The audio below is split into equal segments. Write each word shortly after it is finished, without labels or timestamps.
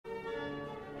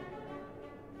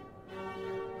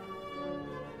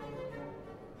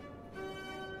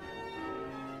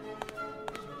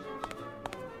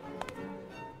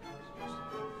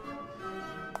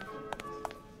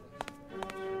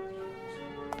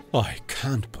I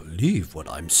can't believe what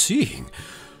I'm seeing.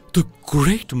 The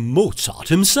great Mozart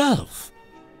himself.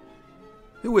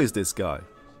 Who is this guy?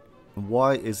 And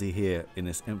why is he here in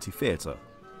this empty theatre?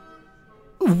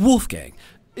 Wolfgang,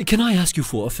 can I ask you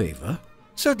for a favor?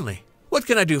 Certainly. What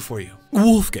can I do for you?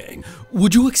 Wolfgang,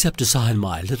 would you accept to sign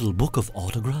my little book of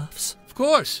autographs? Of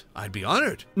course. I'd be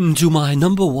honored. To my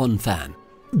 #1 fan.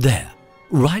 There,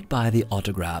 right by the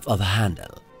autograph of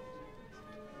Handel.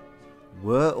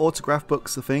 Were autograph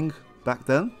books a thing back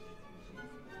then?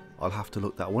 I'll have to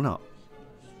look that one up.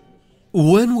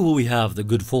 When will we have the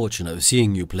good fortune of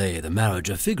seeing you play The Marriage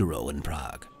of Figaro in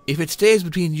Prague? If it stays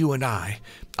between you and I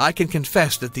can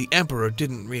confess that the Emperor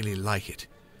didn't really like it.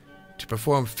 To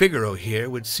perform Figaro here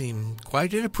would seem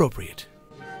quite inappropriate.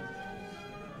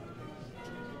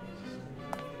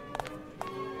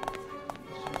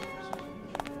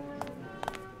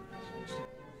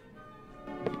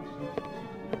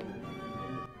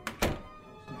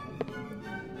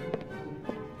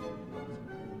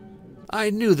 I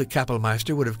knew the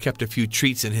Kapellmeister would have kept a few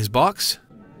treats in his box.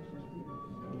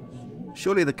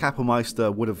 Surely the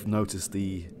Kapellmeister would have noticed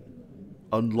the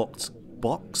unlocked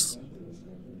box?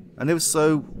 And if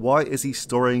so, why is he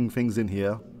storing things in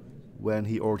here when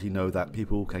he already knows that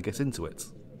people can get into it?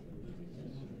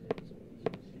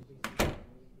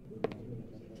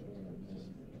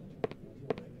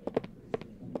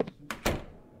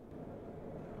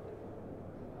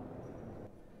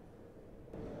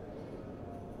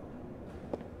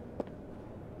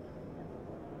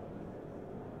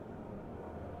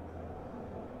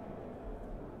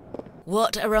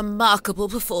 What a remarkable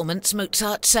performance,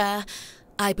 Mozart, sir.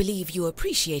 I believe you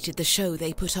appreciated the show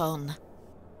they put on.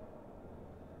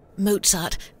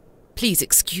 Mozart, please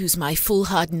excuse my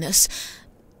foolhardiness,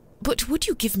 but would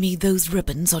you give me those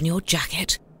ribbons on your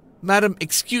jacket? Madam,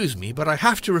 excuse me, but I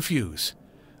have to refuse.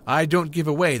 I don't give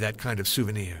away that kind of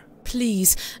souvenir.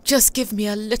 Please, just give me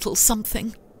a little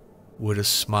something. Would a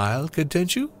smile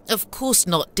content you? Of course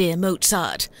not, dear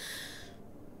Mozart.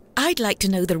 I'd like to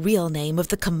know the real name of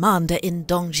the commander in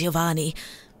Don Giovanni.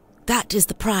 That is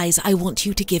the prize I want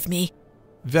you to give me.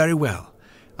 Very well.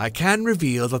 I can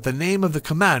reveal that the name of the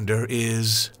commander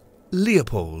is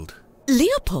Leopold.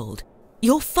 Leopold?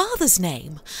 Your father's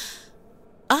name?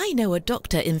 I know a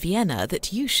doctor in Vienna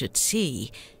that you should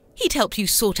see. He'd help you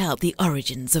sort out the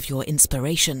origins of your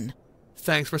inspiration.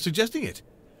 Thanks for suggesting it.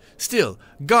 Still,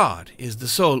 God is the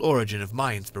sole origin of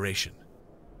my inspiration.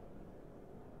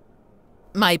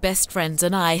 My best friends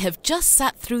and I have just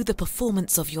sat through the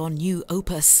performance of your new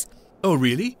opus. Oh,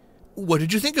 really? What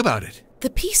did you think about it? The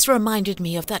piece reminded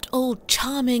me of that old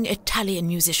charming Italian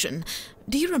musician.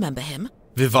 Do you remember him?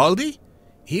 Vivaldi?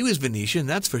 He was Venetian,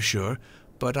 that's for sure,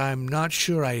 but I'm not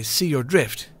sure I see your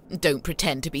drift. Don't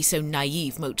pretend to be so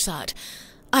naive, Mozart.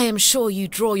 I am sure you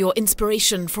draw your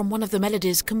inspiration from one of the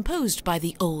melodies composed by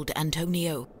the old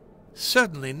Antonio.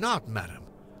 Certainly not, madam.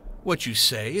 What you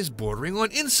say is bordering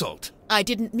on insult. I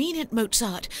didn't mean it,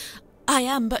 Mozart. I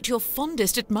am but your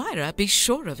fondest admirer, be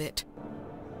sure of it.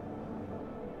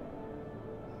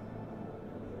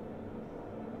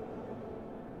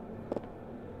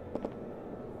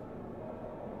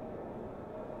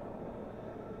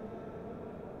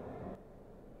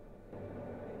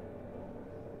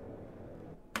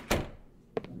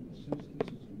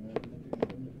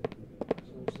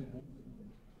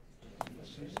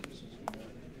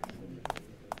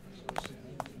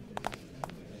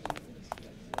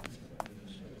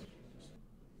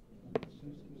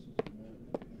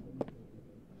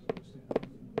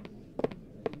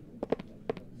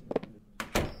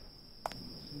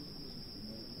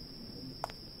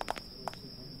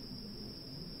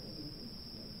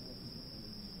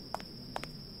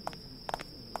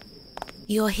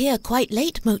 You're here quite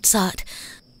late, Mozart.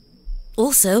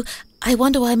 Also, I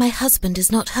wonder why my husband is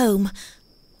not home.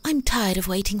 I'm tired of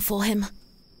waiting for him.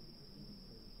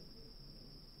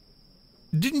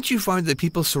 Didn't you find the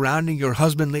people surrounding your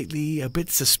husband lately a bit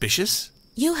suspicious?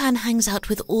 Johann hangs out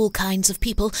with all kinds of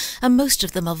people, and most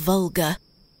of them are vulgar.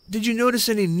 Did you notice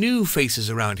any new faces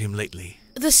around him lately?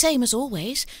 The same as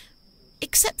always,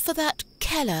 except for that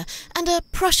Keller and a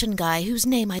Prussian guy whose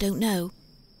name I don't know.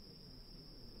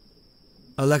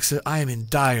 Alexa, I am in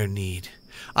dire need.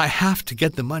 I have to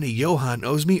get the money Johann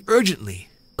owes me urgently.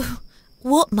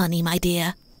 What money, my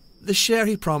dear? The share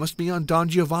he promised me on Don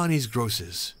Giovanni's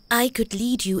grosses. I could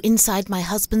lead you inside my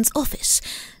husband's office,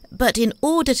 but in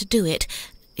order to do it,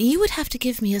 you would have to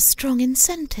give me a strong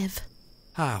incentive.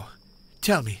 How?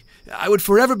 Tell me. I would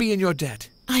forever be in your debt.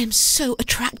 I am so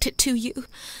attracted to you.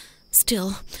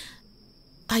 Still,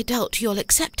 I doubt you'll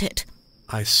accept it.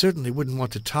 I certainly wouldn't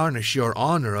want to tarnish your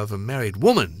honor of a married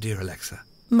woman, dear Alexa.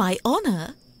 My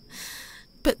honor?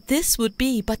 But this would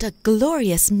be but a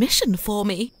glorious mission for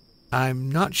me.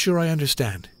 I'm not sure I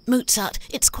understand. Mozart,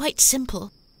 it's quite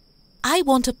simple. I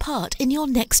want a part in your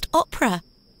next opera.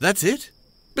 That's it?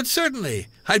 But certainly,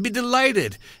 I'd be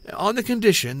delighted, on the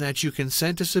condition that you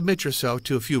consent to submit yourself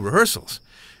to a few rehearsals.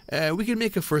 We can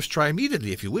make a first try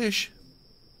immediately if you wish.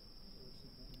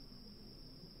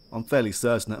 I'm fairly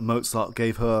certain that Mozart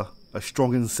gave her a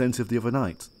strong incentive the other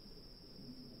night.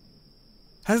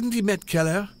 Hasn't he met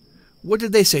Keller? What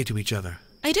did they say to each other?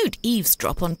 I don't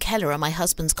eavesdrop on Keller or my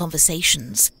husband's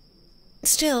conversations.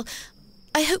 Still,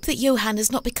 I hope that Johann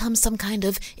has not become some kind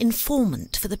of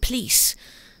informant for the police.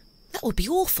 That would be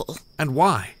awful. And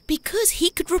why? Because he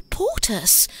could report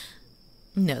us.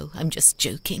 No, I'm just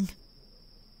joking.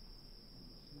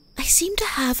 I seem to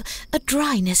have a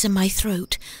dryness in my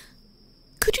throat.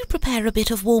 Could you prepare a bit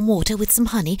of warm water with some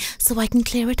honey so I can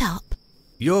clear it up?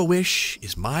 Your wish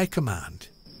is my command.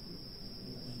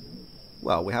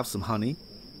 Well, we have some honey.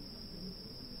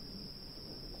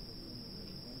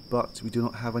 But we do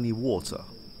not have any water.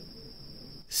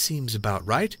 Seems about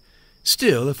right.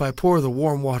 Still, if I pour the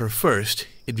warm water first,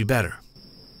 it'd be better.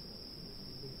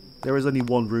 There is only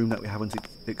one room that we haven't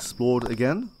explored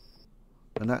again,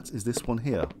 and that is this one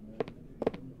here.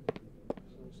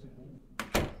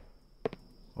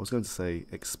 I was going to say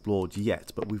explored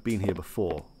yet, but we've been here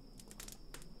before.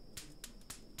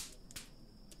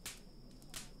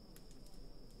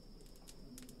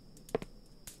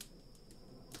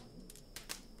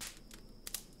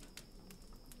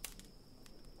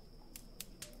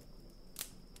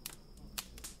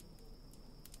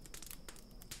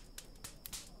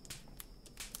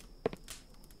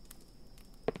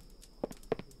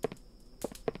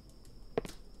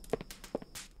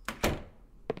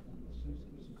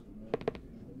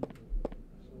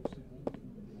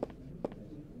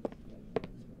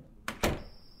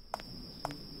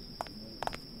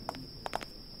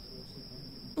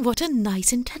 What a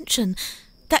nice intention.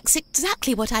 That's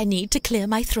exactly what I need to clear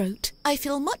my throat. I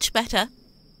feel much better.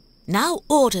 Now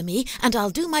order me, and I'll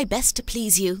do my best to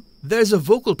please you. There's a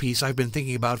vocal piece I've been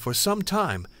thinking about for some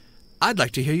time. I'd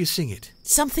like to hear you sing it.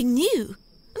 Something new?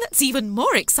 That's even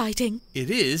more exciting.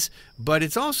 It is, but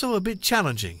it's also a bit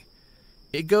challenging.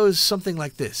 It goes something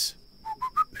like this.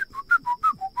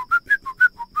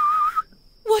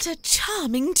 What a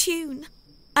charming tune.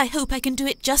 I hope I can do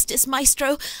it justice,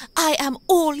 Maestro. I am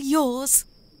all yours.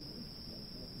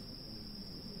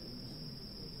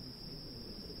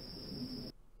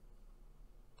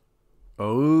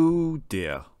 Oh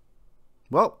dear.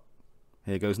 Well,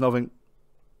 here goes nothing.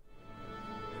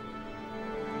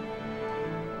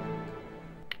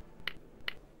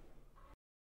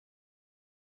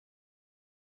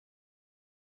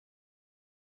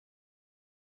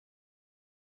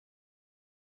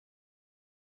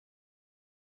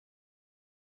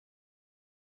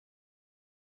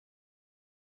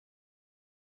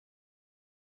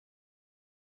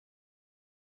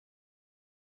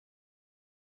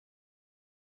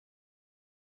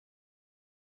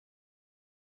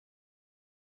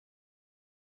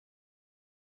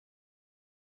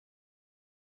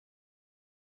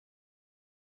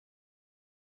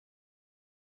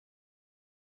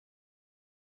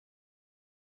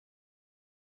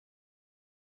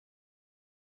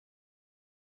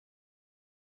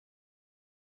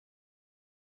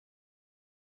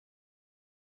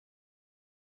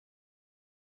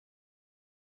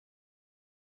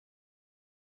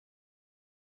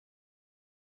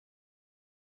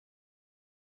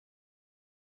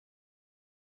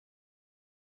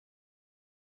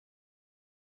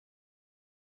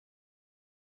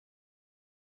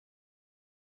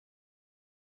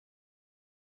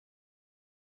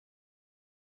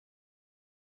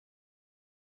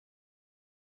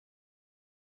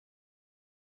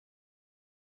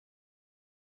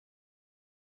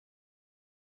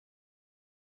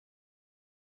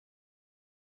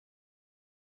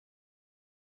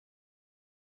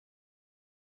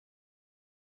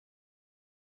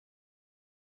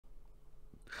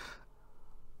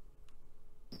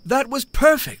 That was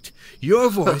perfect. Your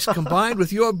voice combined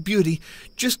with your beauty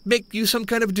just make you some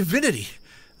kind of divinity.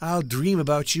 I'll dream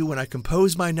about you when I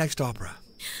compose my next opera.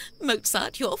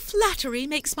 Mozart, your flattery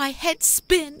makes my head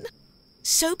spin.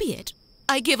 So be it.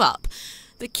 I give up.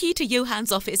 The key to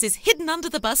Johann's office is hidden under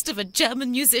the bust of a German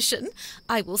musician.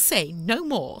 I will say no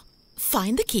more.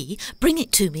 Find the key, bring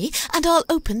it to me, and I'll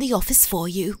open the office for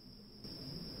you.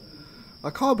 I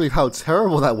can't believe how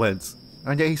terrible that went,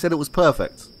 and yet he said it was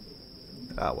perfect.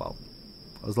 Ah well,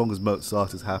 as long as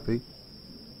Mozart is happy.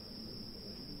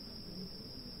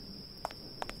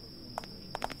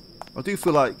 I do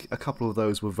feel like a couple of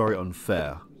those were very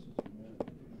unfair.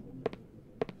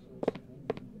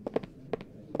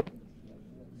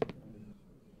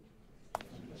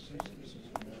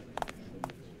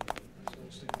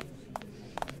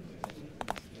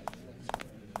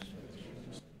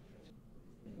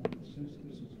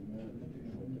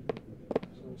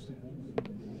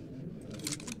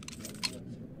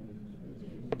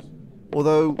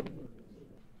 Although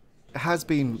it has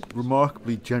been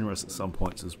remarkably generous at some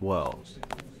points as well.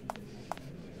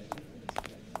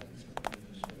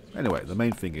 Anyway, the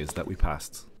main thing is that we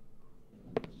passed.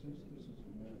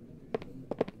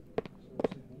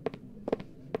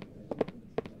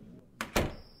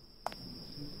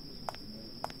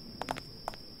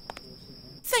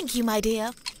 Thank you, my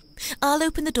dear. I'll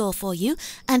open the door for you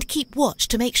and keep watch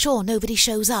to make sure nobody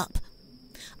shows up.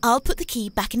 I'll put the key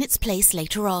back in its place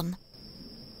later on.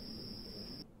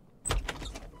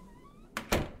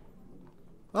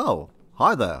 Oh,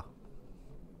 hi there.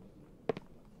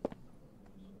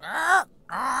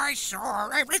 I saw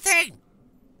everything.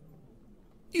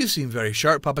 You seem very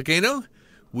sharp, Papageno.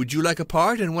 Would you like a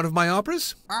part in one of my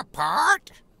operas? A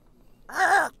part?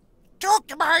 Talk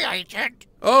to my agent.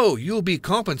 Oh, you'll be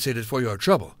compensated for your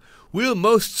trouble. We'll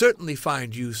most certainly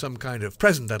find you some kind of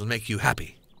present that'll make you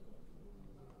happy.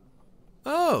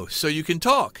 Oh, so you can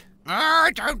talk.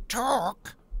 I don't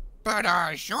talk, but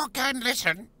I sure can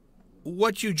listen.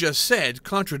 What you just said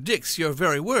contradicts your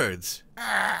very words.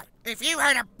 If you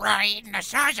had a brain the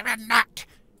size of a nut,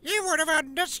 you would have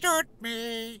understood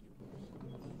me.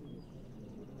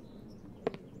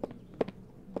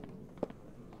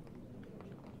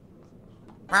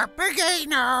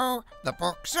 Papageno, the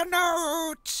books are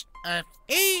notes.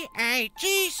 F-E-A-G-C.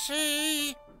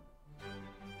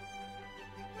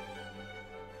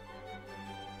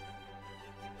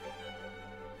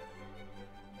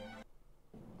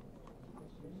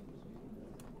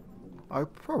 I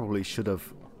probably should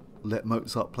have let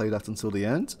Mozart play that until the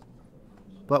end,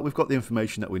 but we've got the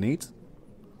information that we need.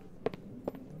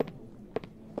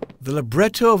 The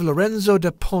libretto of Lorenzo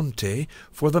da Ponte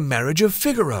for The Marriage of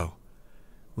Figaro.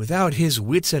 Without his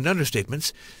wits and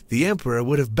understatements, the emperor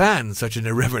would have banned such an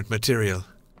irreverent material.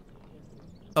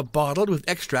 A bottle with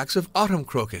extracts of autumn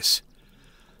crocus.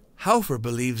 Haufer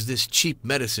believes this cheap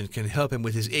medicine can help him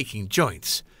with his aching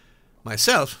joints.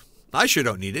 Myself, I sure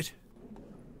don't need it.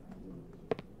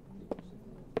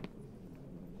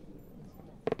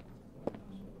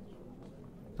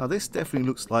 Now this definitely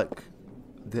looks like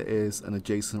there is an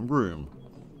adjacent room,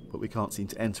 but we can't seem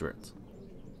to enter it.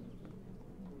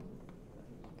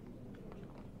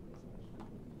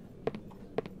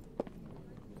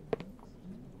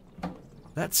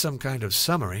 That's some kind of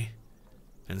summary,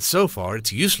 and so far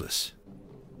it's useless.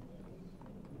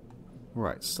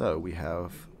 Right, so we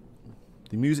have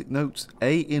the music notes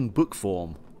A in book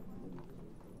form.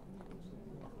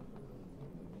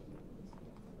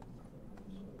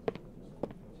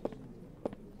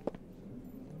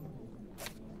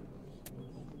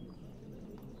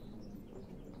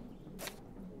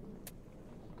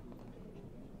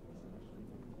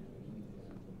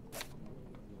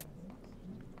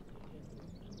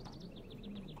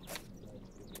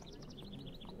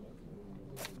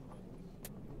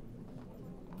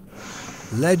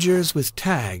 Ledgers with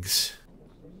tags.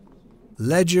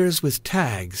 Ledgers with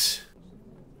tags.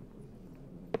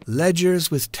 Ledgers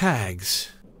with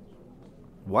tags.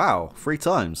 Wow, 3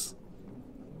 times.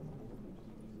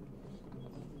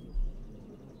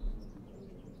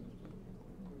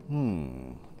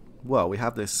 Well, we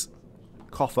have this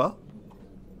coffer,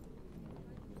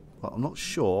 but I'm not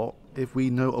sure if we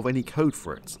know of any code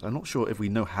for it. I'm not sure if we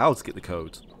know how to get the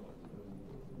code.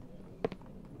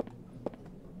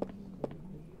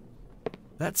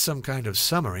 That's some kind of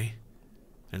summary,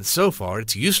 and so far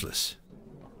it's useless.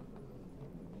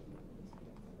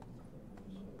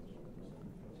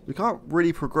 We can't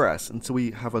really progress until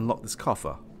we have unlocked this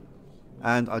coffer,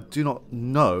 and I do not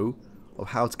know of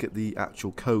how to get the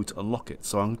actual code to unlock it,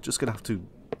 so I'm just going to have to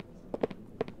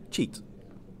cheat.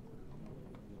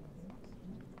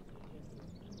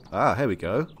 Ah, here we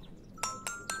go.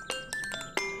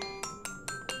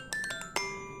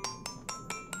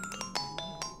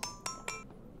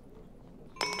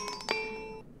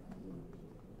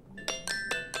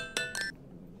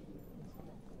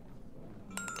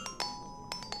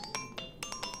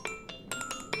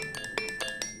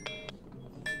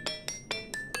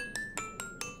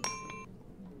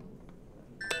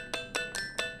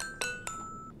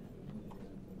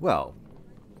 Well,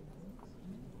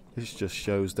 this just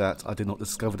shows that I did not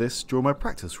discover this during my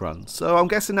practice run. So I'm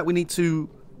guessing that we need to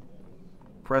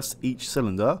press each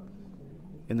cylinder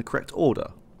in the correct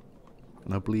order.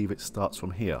 And I believe it starts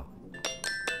from here.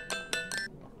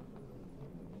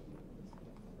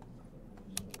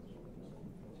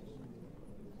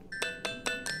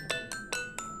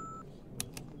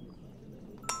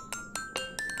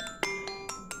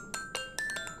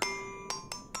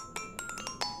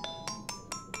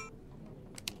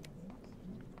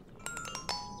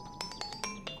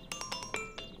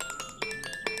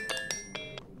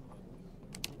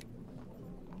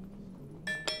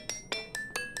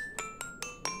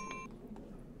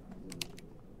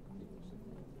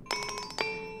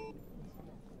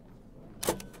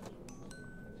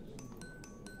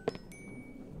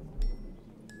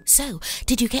 So,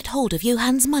 did you get hold of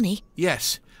Johann's money?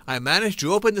 Yes, I managed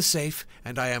to open the safe,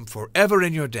 and I am forever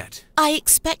in your debt. I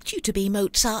expect you to be,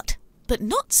 Mozart, but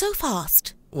not so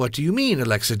fast. What do you mean,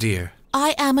 Alexa dear?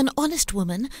 I am an honest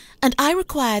woman, and I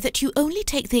require that you only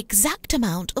take the exact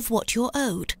amount of what you're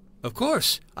owed. Of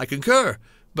course, I concur.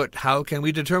 But how can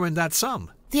we determine that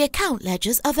sum? The account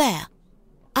ledgers are there.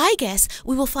 I guess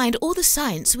we will find all the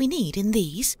science we need in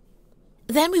these.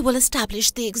 Then we will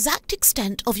establish the exact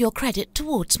extent of your credit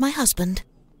towards my husband.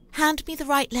 Hand me the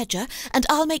right ledger, and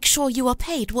I'll make sure you are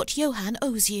paid what Johann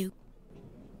owes you.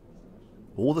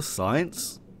 All the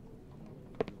science?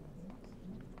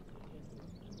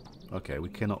 Okay, we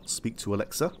cannot speak to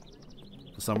Alexa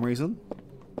for some reason.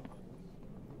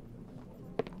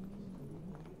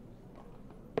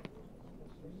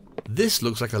 This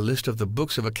looks like a list of the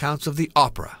books of accounts of the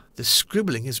opera. The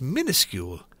scribbling is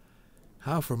minuscule.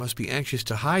 Hauffer must be anxious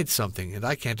to hide something, and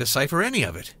I can't decipher any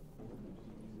of it.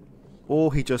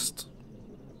 Or he just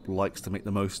likes to make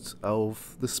the most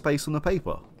of the space on the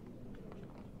paper.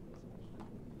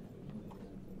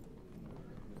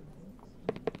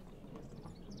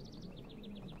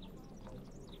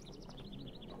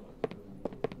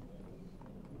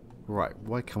 Right,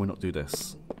 why can we not do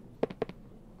this?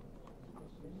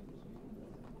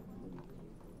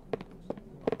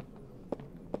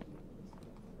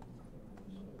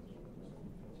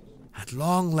 At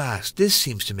long last, this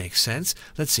seems to make sense.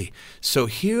 Let's see. So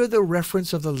here are the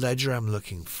reference of the ledger I'm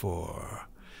looking for.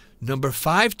 Number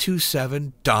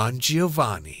 527, Don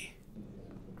Giovanni.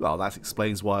 Well, that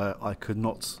explains why I could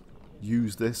not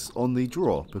use this on the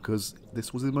drawer, because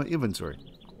this was in my inventory.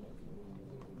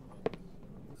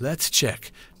 Let's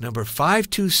check. Number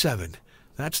 527.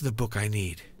 That's the book I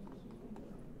need.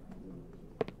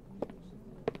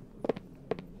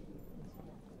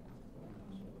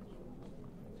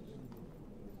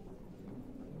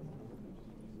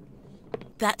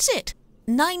 That's it.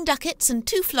 9 ducats and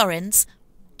 2 florins.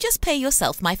 Just pay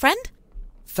yourself, my friend.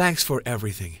 Thanks for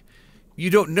everything. You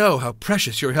don't know how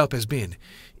precious your help has been.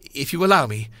 If you allow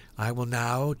me, I will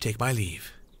now take my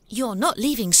leave. You're not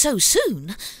leaving so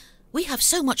soon. We have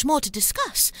so much more to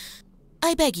discuss.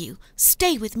 I beg you,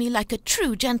 stay with me like a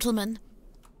true gentleman.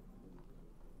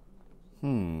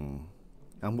 And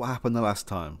what happened the last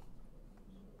time?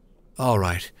 All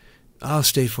right. I'll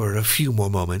stay for a few more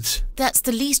moments. That's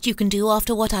the least you can do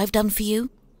after what I've done for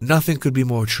you. Nothing could be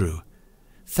more true.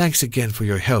 Thanks again for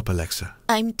your help, Alexa.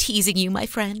 I'm teasing you, my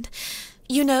friend.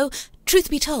 You know, truth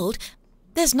be told,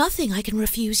 there's nothing I can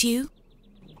refuse you.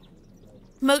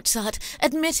 Mozart,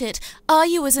 admit it, are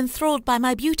you as enthralled by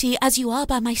my beauty as you are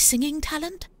by my singing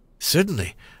talent?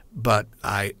 Certainly, but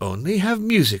I only have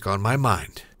music on my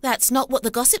mind. That's not what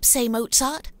the gossips say,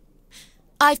 Mozart.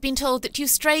 I've been told that you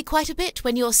stray quite a bit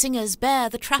when your singers bear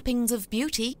the trappings of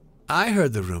beauty. I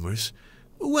heard the rumors.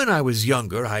 When I was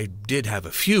younger, I did have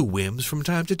a few whims from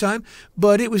time to time,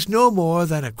 but it was no more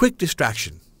than a quick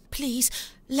distraction. Please,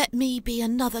 let me be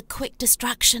another quick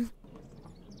distraction.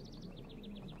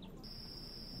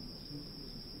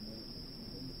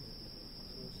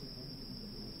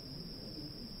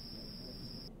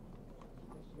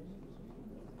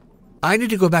 I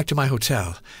need to go back to my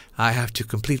hotel. I have to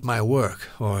complete my work,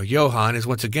 or Johann is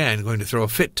once again going to throw a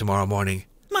fit tomorrow morning.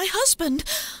 My husband!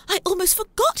 I almost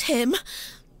forgot him!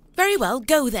 Very well,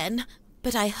 go then.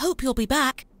 But I hope you'll be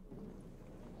back.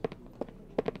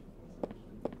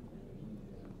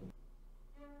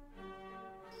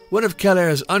 One of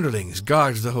Keller's underlings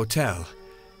guards the hotel.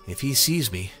 If he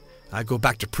sees me, I go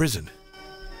back to prison.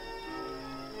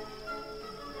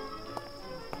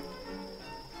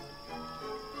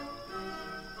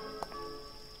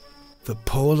 The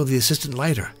pole of the assistant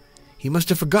lighter. He must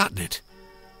have forgotten it.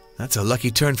 That's a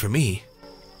lucky turn for me.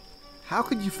 How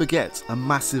could you forget a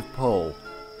massive pole?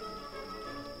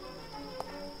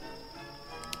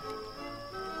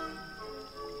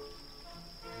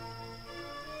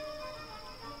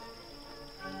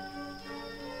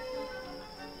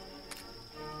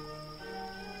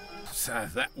 So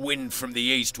that wind from the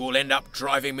east will end up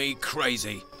driving me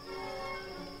crazy.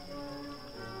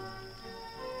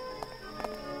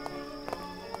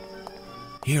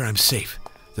 Here I'm safe.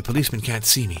 The policeman can't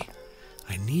see me.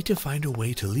 I need to find a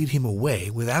way to lead him away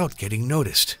without getting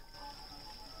noticed.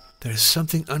 There's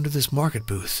something under this market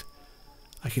booth.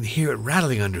 I can hear it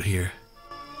rattling under here.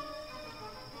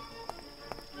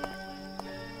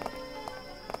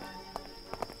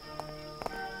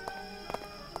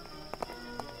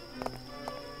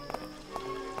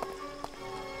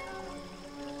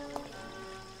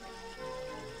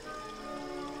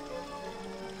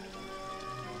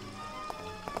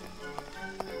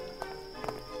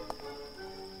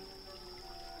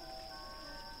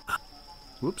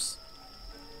 Whoops.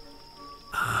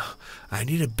 I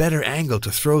need a better angle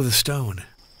to throw the stone.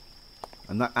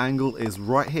 And that angle is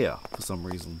right here for some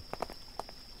reason.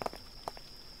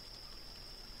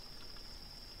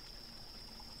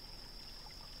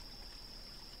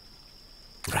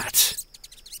 Rats.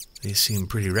 They seem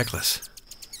pretty reckless.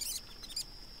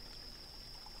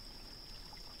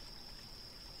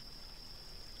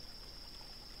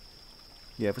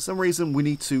 Yeah, for some reason we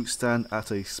need to stand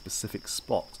at a specific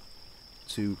spot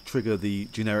to trigger the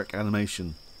generic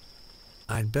animation.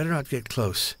 I'd better not get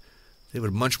close. They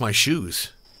would munch my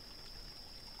shoes.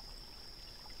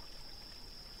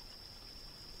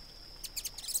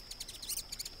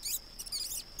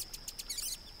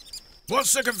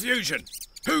 What's the confusion?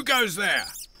 Who goes there?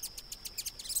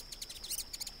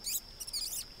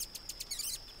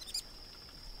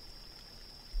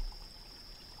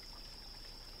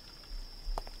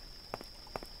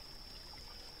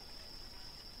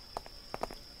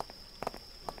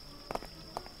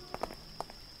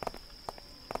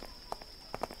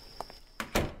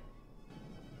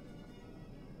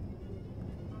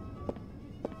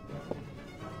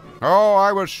 Oh,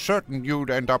 I was certain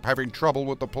you'd end up having trouble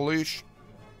with the police.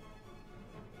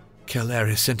 Keller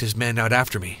has sent his men out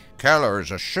after me. Keller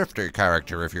is a shifty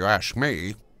character, if you ask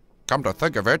me. Come to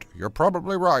think of it, you're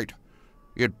probably right.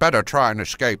 You'd better try and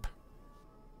escape.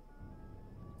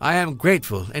 I am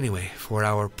grateful, anyway, for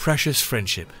our precious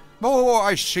friendship. Oh,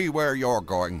 I see where you're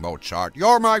going, Mozart.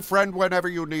 You're my friend whenever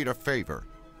you need a favor.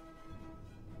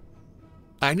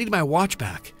 I need my watch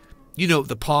back. You know,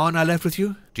 the pawn I left with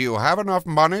you? Do you have enough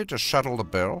money to settle the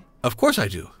bill? Of course I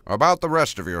do. About the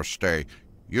rest of your stay,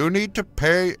 you need to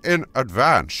pay in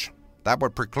advance. That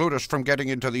would preclude us from getting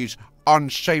into these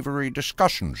unsavory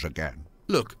discussions again.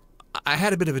 Look, I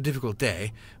had a bit of a difficult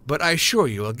day, but I assure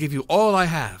you I'll give you all I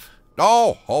have.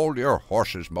 Oh, hold your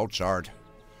horses, Mozart.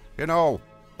 You know,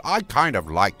 I kind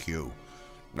of like you.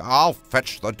 I'll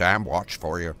fetch the damn watch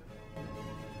for you.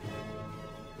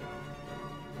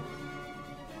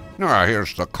 Now,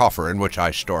 here's the coffer in which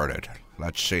I stored it.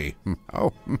 Let's see.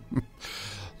 Oh,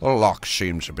 the lock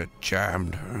seems a bit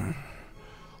jammed.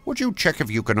 Would you check if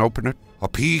you can open it?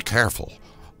 Be careful.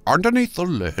 Underneath the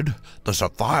lid, there's a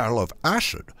vial of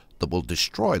acid that will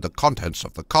destroy the contents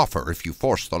of the coffer if you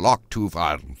force the lock too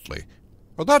violently.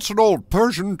 Well, that's an old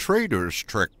Persian trader's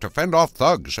trick to fend off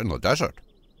thugs in the desert.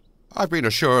 I've been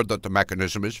assured that the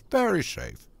mechanism is very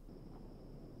safe.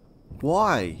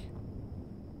 Why?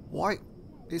 Why?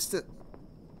 Is that...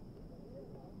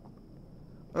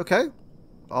 Okay,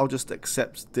 I'll just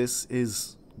accept this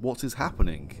is what is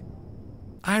happening.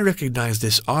 I recognize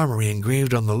this armory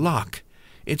engraved on the lock.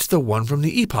 It's the one from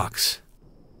the epochs.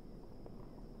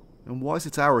 And why is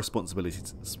it our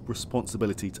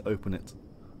responsibility to open it?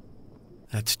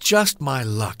 That's just my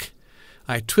luck.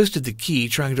 I twisted the key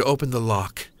trying to open the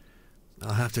lock.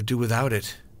 I'll have to do without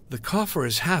it. The coffer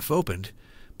is half opened,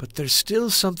 but there's still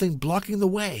something blocking the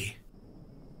way.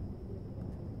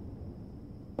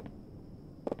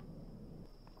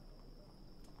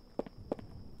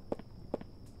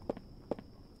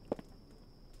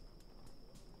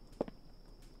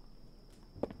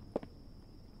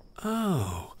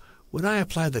 Oh, when I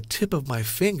apply the tip of my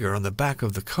finger on the back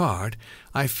of the card,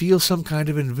 I feel some kind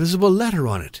of invisible letter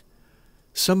on it.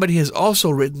 Somebody has also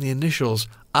written the initials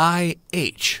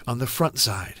IH on the front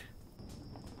side.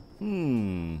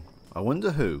 I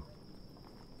wonder who.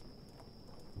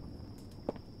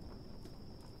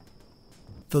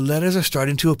 The letters are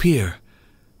starting to appear,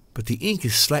 but the ink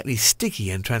is slightly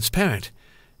sticky and transparent,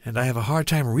 and I have a hard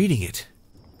time reading it.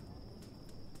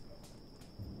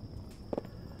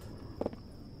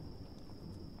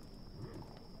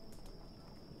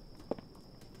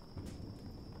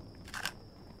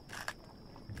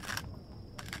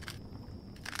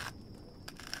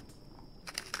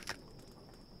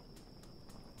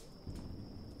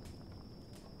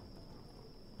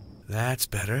 That's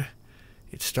better.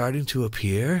 It's starting to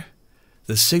appear.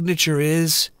 The signature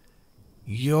is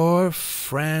your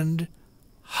friend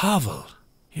Havel.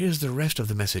 Here's the rest of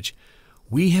the message.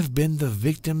 We have been the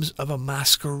victims of a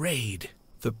masquerade.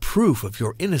 The proof of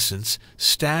your innocence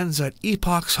stands at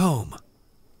Epoch's home.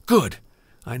 Good.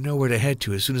 I know where to head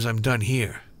to as soon as I'm done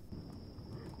here.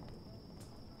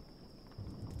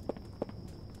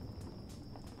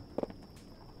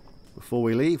 Before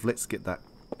we leave, let's get that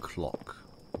clock.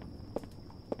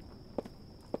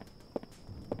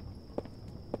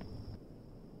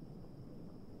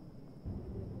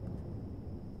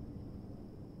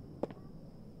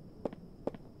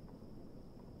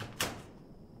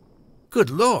 Good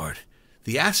Lord!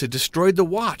 The acid destroyed the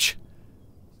watch.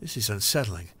 This is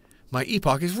unsettling. My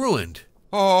epoch is ruined.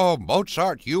 Oh,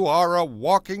 Mozart, you are a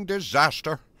walking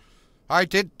disaster. I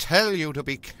did tell you to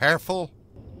be careful.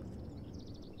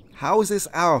 How is this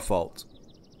our fault?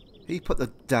 He put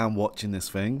the damn watch in this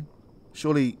thing.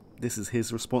 Surely this is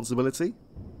his responsibility?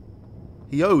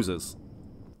 He owes us.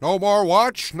 No more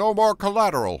watch, no more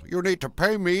collateral. You need to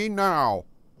pay me now.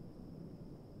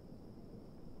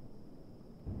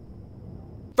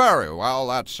 Very well,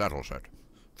 that settles it.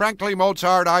 Frankly,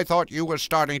 Mozart, I thought you were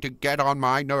starting to get on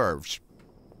my nerves.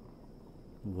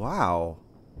 Wow.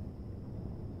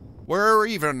 We're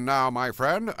even now, my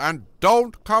friend, and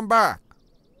don't come back.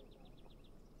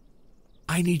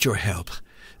 I need your help.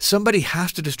 Somebody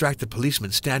has to distract the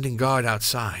policeman standing guard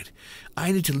outside.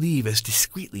 I need to leave as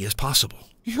discreetly as possible.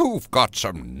 You've got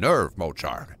some nerve,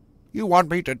 Mozart. You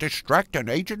want me to distract an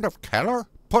agent of Keller?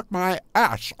 Put my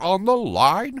ass on the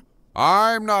line?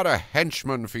 I'm not a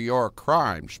henchman for your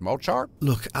crimes, Mozart.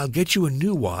 Look, I'll get you a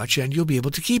new watch and you'll be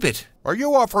able to keep it. Are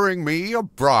you offering me a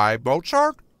bribe,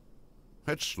 Mozart?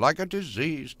 It's like a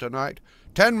disease tonight.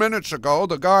 10 minutes ago,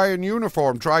 the guy in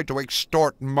uniform tried to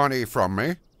extort money from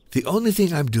me. The only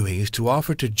thing I'm doing is to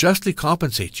offer to justly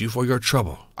compensate you for your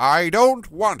trouble. I don't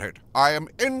want it. I am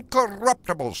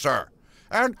incorruptible, sir.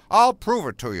 And I'll prove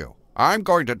it to you. I'm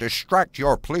going to distract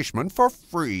your policeman for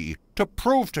free to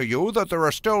prove to you that there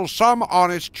are still some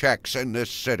honest checks in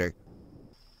this city.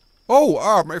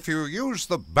 Oh, if you use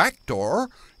the back door,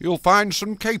 you'll find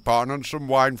some capon and some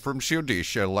wine from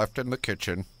Siudicia left in the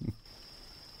kitchen.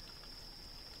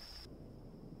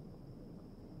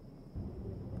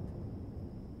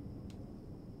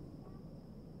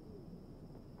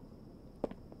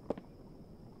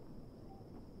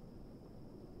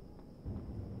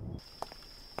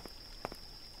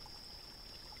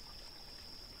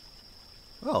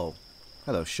 Oh,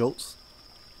 hello, Schultz.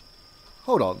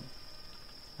 Hold on.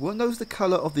 Weren't those the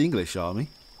colour of the English army?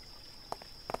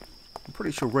 I'm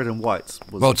pretty sure red and white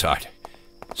was... Mozart,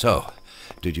 so,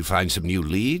 did you find some new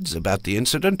leads about the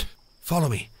incident? Follow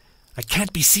me. I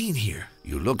can't be seen here.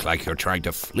 You look like you're trying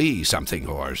to flee something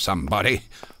or somebody.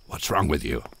 What's wrong with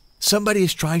you? Somebody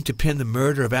is trying to pin the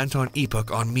murder of Anton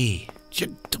Epoch on me.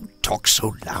 Don't talk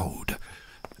so loud.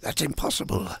 That's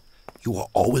impossible. You were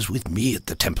always with me at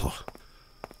the temple.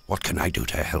 What can I do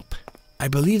to help? I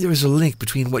believe there is a link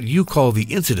between what you call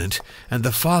the incident and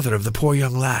the father of the poor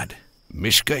young lad.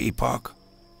 Mishka Epoch?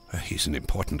 He's an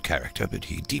important character, but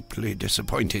he deeply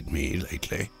disappointed me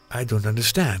lately. I don't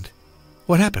understand.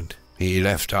 What happened? He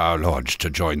left our lodge to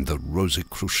join the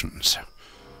Rosicrucians.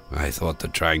 I thought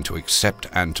that trying to accept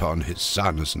Anton, his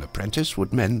son, as an apprentice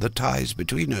would mend the ties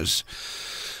between us.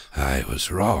 I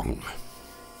was wrong.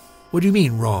 What do you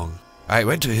mean, wrong? I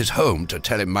went to his home to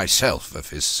tell him myself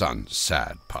of his son's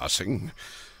sad passing,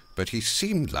 but he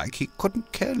seemed like he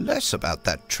couldn't care less about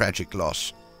that tragic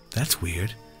loss. That's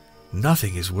weird.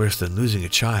 Nothing is worse than losing a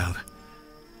child.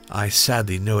 I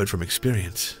sadly know it from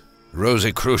experience.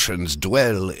 Rosicrucians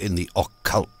dwell in the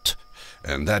occult,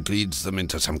 and that leads them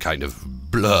into some kind of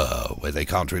blur where they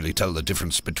can't really tell the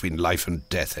difference between life and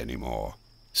death anymore.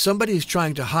 Somebody is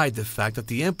trying to hide the fact that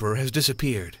the Emperor has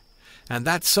disappeared. And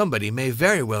that somebody may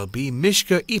very well be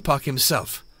Mishka Epoch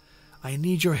himself. I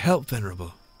need your help,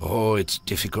 Venerable. Oh, it's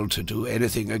difficult to do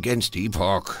anything against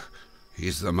Epoch.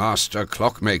 He's the master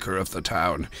clockmaker of the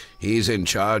town. He's in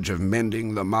charge of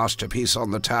mending the masterpiece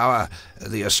on the tower,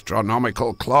 the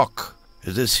astronomical clock.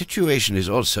 The situation is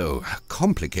also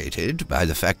complicated by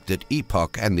the fact that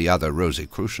Epoch and the other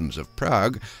Rosicrucians of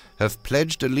Prague have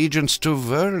pledged allegiance to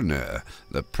Werner,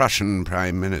 the Prussian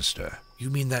Prime Minister. You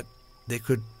mean that they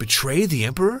could betray the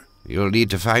Emperor? You'll need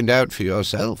to find out for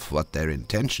yourself what their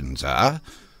intentions are,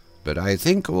 but I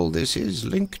think all this is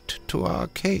linked to our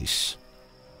case.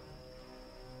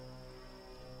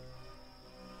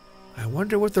 I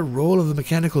wonder what the role of the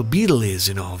mechanical beetle is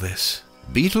in all this.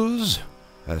 Beetles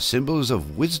are symbols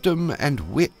of wisdom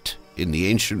and wit in the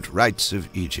ancient rites of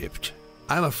Egypt.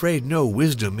 I'm afraid no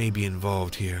wisdom may be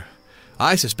involved here.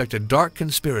 I suspect a dark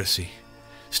conspiracy.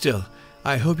 Still,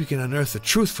 I hope you can unearth the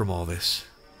truth from all this.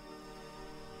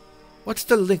 What's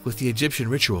the link with the Egyptian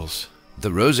rituals?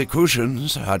 The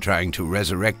Rosicrucians are trying to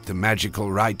resurrect the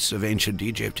magical rites of ancient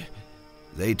Egypt.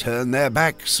 They turn their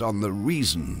backs on the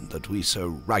reason that we so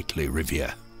rightly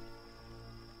revere.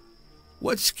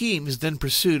 What scheme is then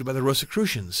pursued by the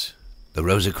Rosicrucians? The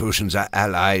Rosicrucians are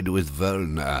allied with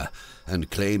Werner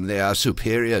and claim they are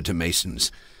superior to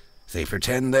Masons. They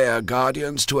pretend they are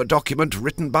guardians to a document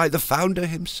written by the founder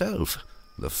himself.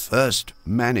 The first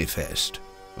manifest.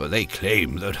 Well, they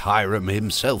claim that Hiram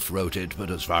himself wrote it, but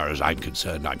as far as I'm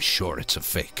concerned, I'm sure it's a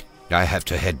fake. I have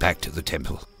to head back to the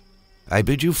temple. I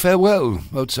bid you farewell,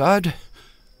 Mozart.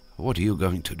 What are you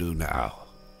going to do now?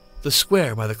 The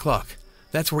square by the clock.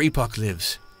 That's where Epoch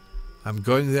lives. I'm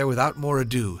going there without more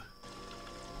ado.